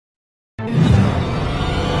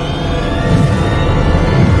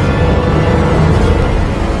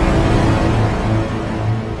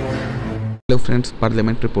Hello friends,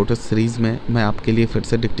 parliament reporter series में मैं आपके लिए फिर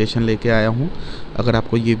से डिक्टेशन लेके आया हूं। अगर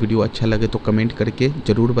आपको ये वीडियो अच्छा लगे तो कमेंट करके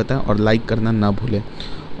ज़रूर बताएं और लाइक करना ना भूलें।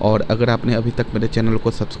 और अगर आपने अभी तक मेरे चैनल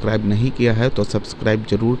को सब्सक्राइब नहीं किया है तो सब्सक्राइब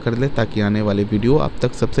ज़रूर कर लें ताकि आने वाले वीडियो आप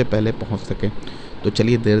तक सबसे पहले पहुंच सकें। तो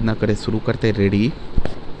चलिए देर ना करें, शुरू करते। Ready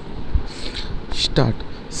start.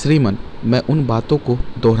 श्रीमान, मैं उन बातों को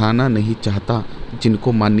दोहराना नहीं चाहता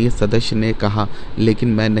जिनको माननीय सदस्य ने कहा, लेकिन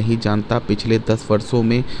मैं नहीं जानता पिछले 10 वर्षों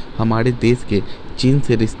में हमारे देश के चीन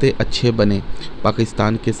से रिश्ते अच्छे बने।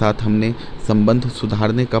 पाकिस्तान के साथ हमने संबंध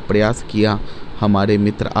सुधारने का प्रयास किया। हमारे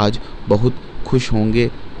मित्र आज बहुत खुश होंगे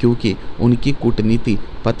क्योंकि उनकी कूटनीति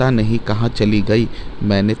पता नहीं कहाँ चली गई।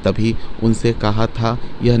 मैंने तभी उनसे कहा था,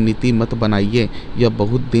 यह नीति मत बनाइए, यह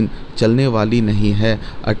बहुत दिन चलने वाली नहीं है।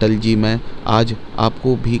 अटल जी, मैं आज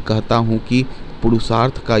आपको भी कहता हूँ कि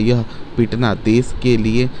पुरुषार्थ का यह पिटना देश के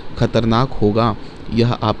लिए खतरनाक होगा।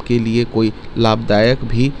 यह आपके लिए कोई लाभदायक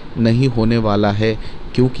भी नहीं होने वाला है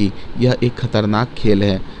क्योंकि यह एक खतरनाक खेल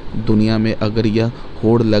है। दुनिया में अगर यह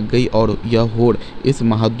होड़ लग गई और यह होड़ इस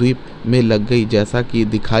महाद्वीप में लग गई जैसा कि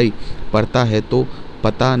दिखाई पड़ता है तो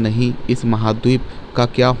पता नहीं इस महाद्वीप का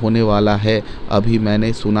क्या होने वाला है। अभी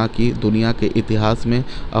मैंने सुना कि दुनिया के इतिहास में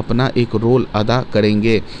अपना एक रोल अदा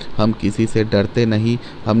करेंगे। हम किसी से डरते नहीं,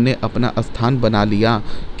 हमने अपना स्थान बना लिया।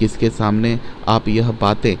 किसके सामने आप यह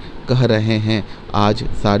बातें कह रहे हैं? आज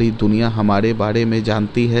सारी दुनिया हमारे बारे में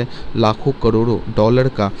जानती है। लाखों करोड़ों डॉलर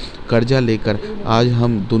का कर्जा लेकर आज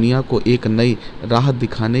हम दुनिया को एक नई राह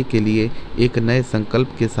दिखाने के लिए एक नए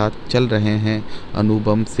संकल्प के साथ चल रहे हैं।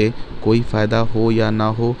 अनुबंध से कोई फ़ायदा हो या ना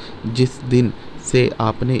हो, जिस दिन से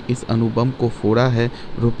आपने इस अनुबंध को फोड़ा है,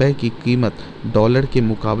 रुपए की कीमत डॉलर के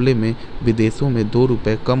मुकाबले में विदेशों में 2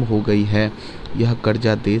 रुपये कम हो गई है। यह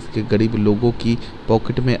कर्जा देश के गरीब लोगों की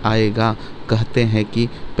पॉकेट में आएगा। कहते हैं कि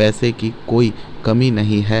पैसे की कोई कमी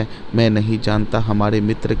नहीं है। मैं नहीं जानता हमारे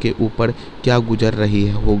मित्र के ऊपर क्या गुजर रही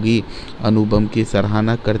होगी। अनुबंध की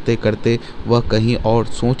सराहना करते करते वह कहीं और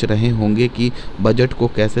सोच रहे होंगे कि बजट को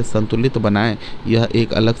कैसे संतुलित बनाएं। यह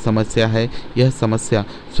एक अलग समस्या है। यह समस्या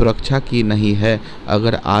सुरक्षा की नहीं है।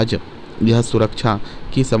 अगर आज यह सुरक्षा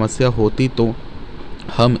की समस्या होती तो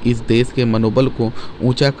हम इस देश के मनोबल को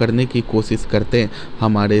ऊंचा करने की कोशिश करते।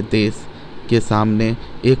 हमारे देश के सामने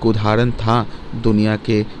एक उदाहरण था। दुनिया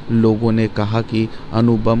के लोगों ने कहा कि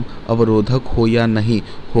अनुबंध अवरोधक हो या नहीं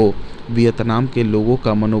हो, वियतनाम के लोगों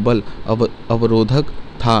का मनोबल अवरोधक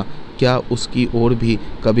था। क्या उसकी ओर भी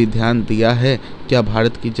कभी ध्यान दिया है? क्या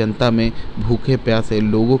भारत की जनता में भूखे प्यासे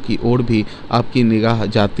लोगों की ओर भी आपकी निगाह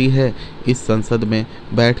जाती है? इस संसद में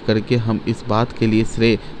बैठ करके हम इस बात के लिए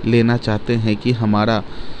श्रेय लेना चाहते हैं कि हमारा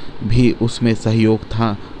भी उसमें सहयोग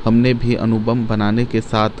था। हमने भी अनुबंध बनाने के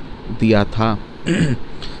साथ दिया था।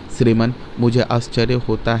 श्रीमान, मुझे आश्चर्य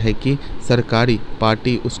होता है कि सरकारी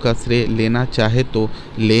पार्टी उसका श्रेय लेना चाहे तो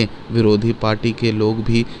ले। विरोधी पार्टी के लोग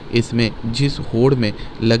भी इसमें जिस होड़ में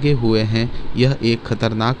लगे हुए हैं, यह एक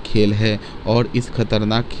खतरनाक खेल है और इस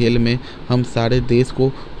खतरनाक खेल में हम सारे देश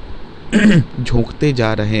को झोंकते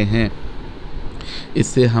जा रहे हैं।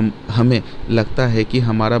 इससे हमें लगता है कि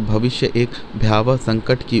हमारा भविष्य एक भयावह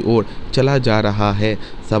संकट की ओर चला जा रहा है।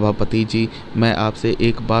 सभापति जी, मैं आपसे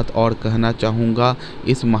एक बात और कहना चाहूँगा।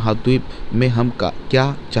 इस महाद्वीप में हम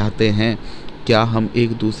क्या चाहते हैं? क्या हम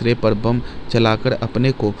एक दूसरे पर बम चलाकर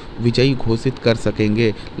अपने को विजयी घोषित कर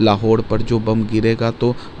सकेंगे? लाहौर पर जो बम गिरेगा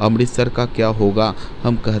तो अमृतसर का क्या होगा?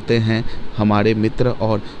 हम कहते हैं हमारे मित्र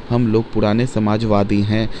और हम लोग पुराने समाजवादी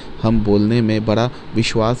हैं। हम बोलने में बड़ा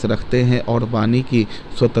विश्वास रखते हैं और वाणी की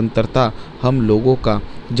स्वतंत्रता हम लोगों का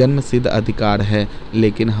जन्मसिद्ध अधिकार है।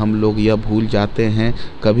 लेकिन हम लोग यह भूल जाते हैं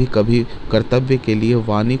कभी कभी कर्तव्य के लिए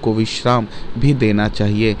वाणी को विश्राम भी देना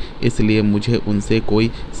चाहिए। इसलिए मुझे उनसे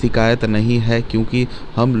कोई शिकायत नहीं है क्योंकि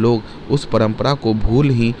हम लोग उस परंपरा को भूल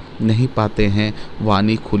ही नहीं पाते हैं।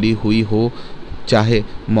 वाणी खुली हुई हो, चाहे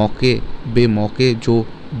मौके बेमौके जो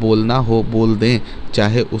बोलना हो बोल दें,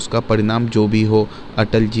 चाहे उसका परिणाम जो भी हो।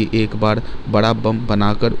 अटल जी एक बार बड़ा बम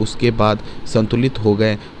बनाकर उसके बाद संतुलित हो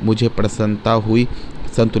गए। मुझे प्रसन्नता हुई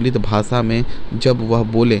संतुलित भाषा में जब वह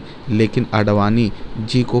बोले, लेकिन आडवाणी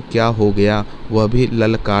जी को क्या हो गया? वह भी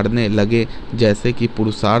ललकारने लगे जैसे कि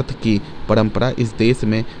पुरुषार्थ की परंपरा इस देश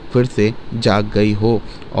में फिर से जाग गई हो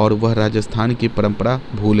और वह राजस्थान की परंपरा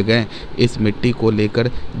भूल गए। इस मिट्टी को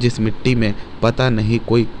लेकर जिस मिट्टी में पता नहीं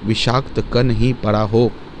कोई विषाक्त कण ही पड़ा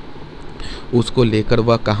हो, उसको लेकर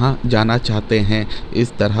वह कहाँ जाना चाहते हैं।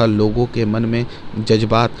 इस तरह लोगों के मन में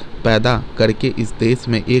जज्बात पैदा करके इस देश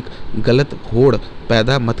में एक गलत होड़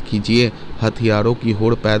पैदा मत कीजिए। हथियारों की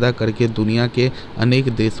होड़ पैदा करके दुनिया के अनेक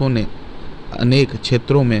देशों ने अनेक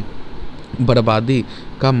क्षेत्रों में बर्बादी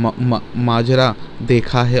का माजरा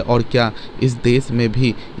देखा है, और क्या इस देश में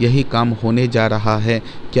भी यही काम होने जा रहा है?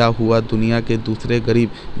 क्या हुआ दुनिया के दूसरे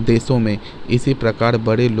गरीब देशों में? इसी प्रकार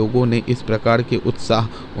बड़े लोगों ने इस प्रकार के उत्साह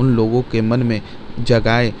उन लोगों के मन में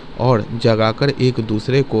जगाए और जगाकर एक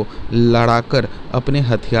दूसरे को लड़ाकर अपने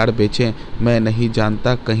हथियार बेचे। मैं नहीं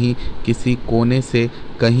जानता, कहीं किसी कोने से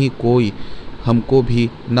कहीं कोई हमको भी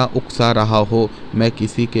ना उकसा रहा हो। मैं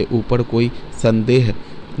किसी के ऊपर कोई संदेह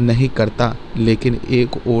नहीं करता, लेकिन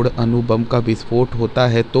एक ओर अणुबम का विस्फोट होता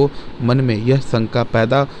है तो मन में यह शंका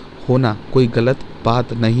पैदा होना कोई गलत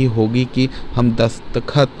बात नहीं होगी कि हम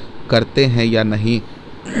दस्तखत करते हैं या नहीं।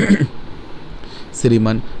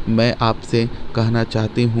 श्रीमान, मैं आपसे कहना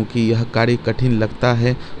चाहती हूँ कि यह कार्य कठिन लगता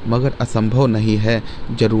है मगर असंभव नहीं है।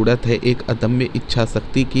 ज़रूरत है एक अदम्य इच्छा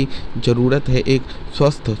शक्ति की, ज़रूरत है एक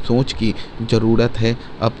स्वस्थ सोच की, ज़रूरत है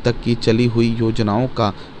अब तक की चली हुई योजनाओं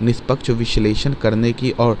का निष्पक्ष विश्लेषण करने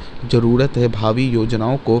की, और ज़रूरत है भावी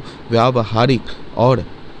योजनाओं को व्यावहारिक और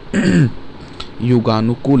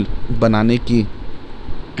युगानुकूल बनाने की।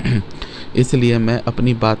 इसलिए मैं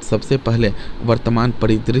अपनी बात सबसे पहले वर्तमान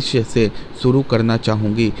परिदृश्य से शुरू करना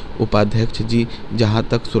चाहूँगी। उपाध्यक्ष जी, जहाँ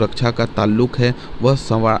तक सुरक्षा का ताल्लुक है वह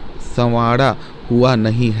संवारा हुआ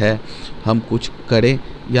नहीं है। हम कुछ करें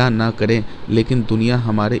या ना करें, लेकिन दुनिया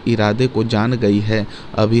हमारे इरादे को जान गई है।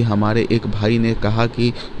 अभी हमारे एक भाई ने कहा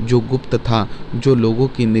कि जो गुप्त था, जो लोगों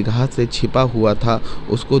की निगाह से छिपा हुआ था,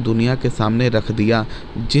 उसको दुनिया के सामने रख दिया।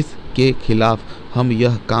 जिसके खिलाफ हम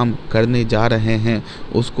यह काम करने जा रहे हैं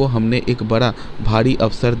उसको हमने एक बड़ा भारी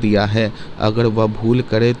अवसर दिया है। अगर वह भूल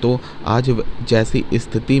करे तो आज जैसी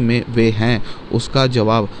स्थिति में वे हैं उसका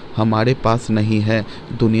जवाब हमारे पास नहीं है।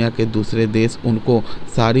 दुनिया के दूसरे देश उनको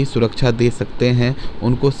सारी सुरक्षा दे सकते हैं,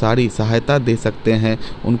 उनको सारी सहायता दे सकते हैं,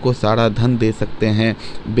 उनको सारा धन दे सकते हैं।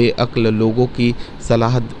 बेअक्ल लोगों की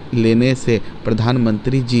सलाह लेने से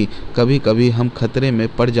प्रधानमंत्री जी, कभी कभी हम खतरे में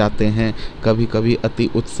पड़ जाते हैं। कभी कभी अति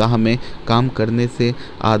उत्साह में काम करने से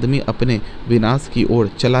आदमी अपने विनाश की ओर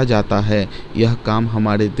चला जाता है। यह काम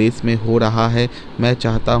हमारे देश में हो रहा है। मैं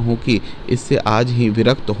चाहता हूं कि इससे आज ही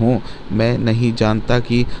विरक्त हों। मैं नहीं जानता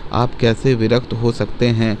कि आप कैसे विरक्त हो सकते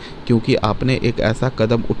हैं, क्योंकि आपने एक ऐसा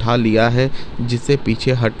कदम उठा लिया है जिससे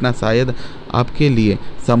पीछे हटना शायद आपके लिए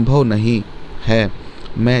संभव नहीं है।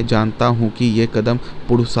 मैं जानता हूं कि ये कदम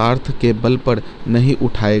पुरुषार्थ के बल पर नहीं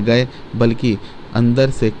उठाए गए, बल्कि अंदर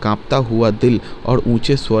से कांपता हुआ दिल और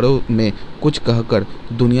ऊंचे स्वरों में कुछ कहकर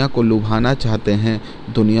दुनिया को लुभाना चाहते हैं।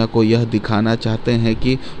 दुनिया को यह दिखाना चाहते हैं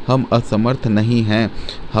कि हम असमर्थ नहीं हैं,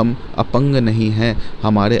 हम अपंग नहीं हैं।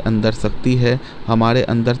 हमारे अंदर शक्ति है, हमारे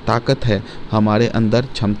अंदर ताकत है, हमारे अंदर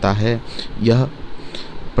क्षमता है। यह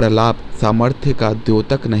प्रलाप सामर्थ्य का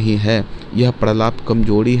द्योतक नहीं है, यह प्रलाप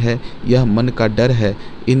कमजोरी है, यह मन का डर है।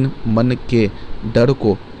 इन मन के डर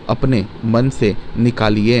को अपने मन से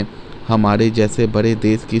निकालिए। हमारे जैसे बड़े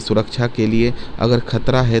देश की सुरक्षा के लिए अगर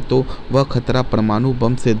खतरा है तो वह खतरा परमाणु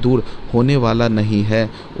बम से दूर होने वाला नहीं है।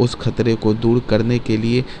 उस खतरे को दूर करने के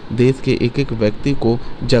लिए देश के एक एक व्यक्ति को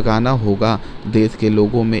जगाना होगा। देश के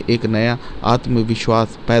लोगों में एक नया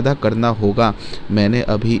आत्मविश्वास पैदा करना होगा। मैंने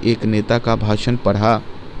अभी एक नेता का भाषण पढ़ा।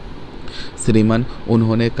 श्रीमान,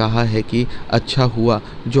 उन्होंने कहा है कि अच्छा हुआ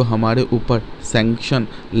जो हमारे ऊपर सैंक्शन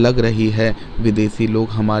लग रही है। विदेशी लोग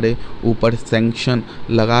हमारे ऊपर सैंक्शन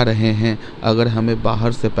लगा रहे हैं। अगर हमें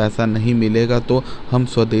बाहर से पैसा नहीं मिलेगा तो हम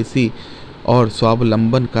स्वदेशी और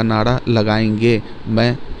स्वावलंबन का नारा लगाएंगे।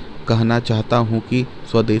 मैं कहना चाहता हूं कि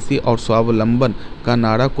स्वदेशी और स्वावलंबन का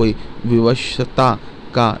नारा कोई विवशता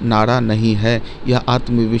का नारा नहीं है, यह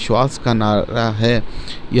आत्मविश्वास का नारा है,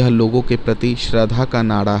 यह लोगों के प्रति श्रद्धा का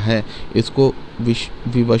नारा है। इसको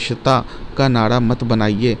विवशता का नारा मत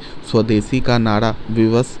बनाइए। स्वदेशी का नारा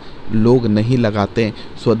विवश लोग नहीं लगाते।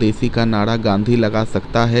 स्वदेशी का नारा गांधी लगा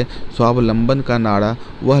सकता है, स्वावलंबन का नारा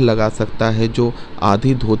वह लगा सकता है जो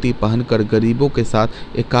आधी धोती पहनकर गरीबों के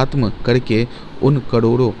साथ एकात्म करके उन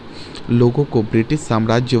करोड़ों लोगों को ब्रिटिश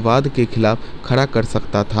साम्राज्यवाद के खिलाफ खड़ा कर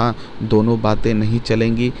सकता था। दोनों बातें नहीं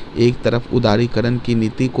चलेंगी। एक तरफ उदारीकरण की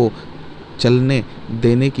नीति को चलने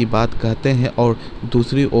देने की बात कहते हैं और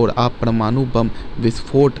दूसरी ओर आप परमाणु बम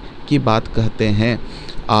विस्फोट की बात कहते हैं।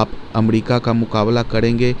 आप अमेरिका का मुकाबला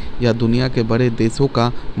करेंगे या दुनिया के बड़े देशों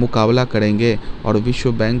का मुकाबला करेंगे और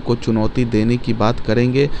विश्व बैंक को चुनौती देने की बात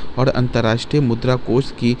करेंगे और अंतर्राष्ट्रीय मुद्रा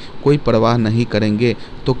कोष की कोई परवाह नहीं करेंगे,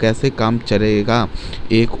 तो कैसे काम चलेगा?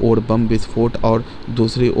 एक ओर बम विस्फोट और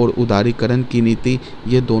दूसरी ओर उदारीकरण की नीति,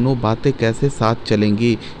 ये दोनों बातें कैसे साथ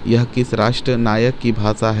चलेंगी? यह किस राष्ट्र नायक की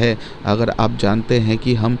भाषा है? अगर आप जानते हैं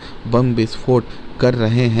कि हम बम विस्फोट कर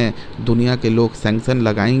रहे हैं। दुनिया के लोग सैंक्शन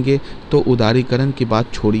लगाएंगे तो उदारीकरण की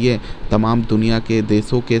बात छोड़िए, तमाम दुनिया के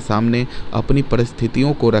देशों के सामने अपनी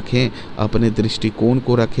परिस्थितियों को रखें, अपने दृष्टिकोण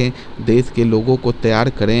को रखें, देश के लोगों को तैयार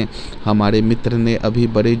करें। हमारे मित्र ने अभी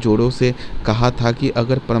बड़े जोरों से कहा था कि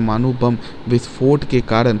अगर परमाणु बम विस्फोट के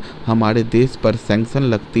कारण हमारे देश पर सैंक्शन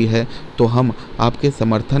लगती है तो हम आपके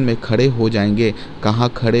समर्थन में खड़े हो जाएंगे। कहाँ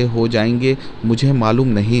खड़े हो जाएंगे मुझे मालूम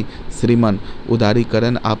नहीं श्रीमान,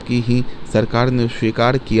 उदारीकरण आपकी ही सरकार ने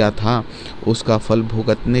स्वीकार किया था, उसका फल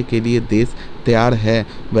भुगतने के लिए देश तैयार है।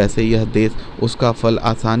 वैसे यह देश उसका फल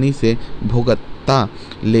आसानी से भुगतता,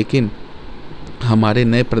 लेकिन हमारे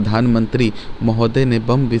नए प्रधानमंत्री महोदय ने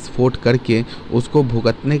बम विस्फोट करके उसको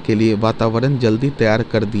भुगतने के लिए वातावरण जल्दी तैयार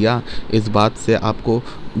कर दिया। इस बात से आपको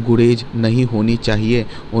गुरेज नहीं होनी चाहिए,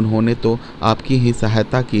 उन्होंने तो आपकी ही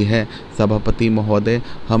सहायता की है। सभापति महोदय,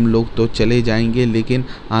 हम लोग तो चले जाएंगे लेकिन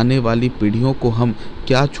आने वाली पीढ़ियों को हम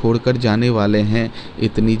क्या छोड़कर जाने वाले हैं।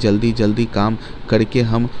 इतनी जल्दी काम करके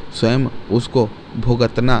हम स्वयं उसको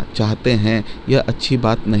भुगतना चाहते हैं, यह अच्छी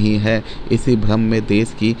बात नहीं है। इसी भ्रम में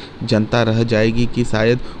देश की जनता रह जाएगी कि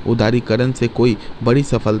शायद उदारीकरण से कोई बड़ी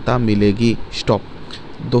सफलता मिलेगी। स्टॉप।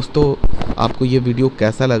 दोस्तों, आपको ये वीडियो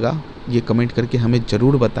कैसा लगा ये कमेंट करके हमें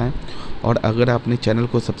ज़रूर बताएं, और अगर आपने चैनल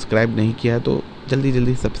को सब्सक्राइब नहीं किया है तो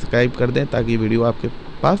जल्दी सब्सक्राइब कर दें ताकि वीडियो आपके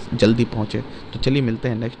पास जल्दी पहुंचे। तो चलिए मिलते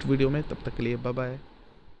हैं नेक्स्ट वीडियो में, तब तक के लिए बाय बाय।